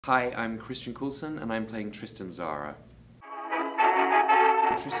Hi, I'm Christian Coulson and I'm playing Tristan Tzara.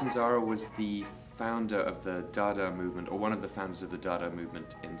 Tristan Tzara was the founder of the Dada movement, or one of the founders of the Dada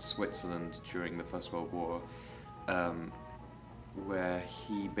movement in Switzerland during the First World War, where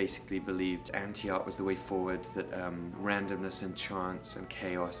he basically believed anti-art was the way forward, that randomness and chance and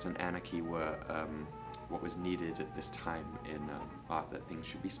chaos and anarchy were what was needed at this time in art, that things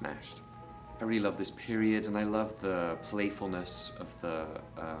should be smashed. I really love this period, and I love the playfulness of the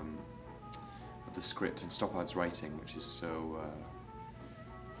script and Stoppard's writing, which is so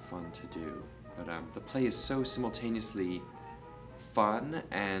fun to do. But the play is so simultaneously fun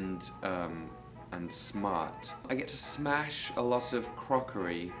and smart. I get to smash a lot of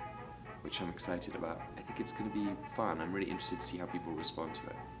crockery, which I'm excited about. I think it's going to be fun. I'm really interested to see how people respond to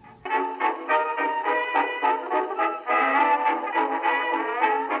it.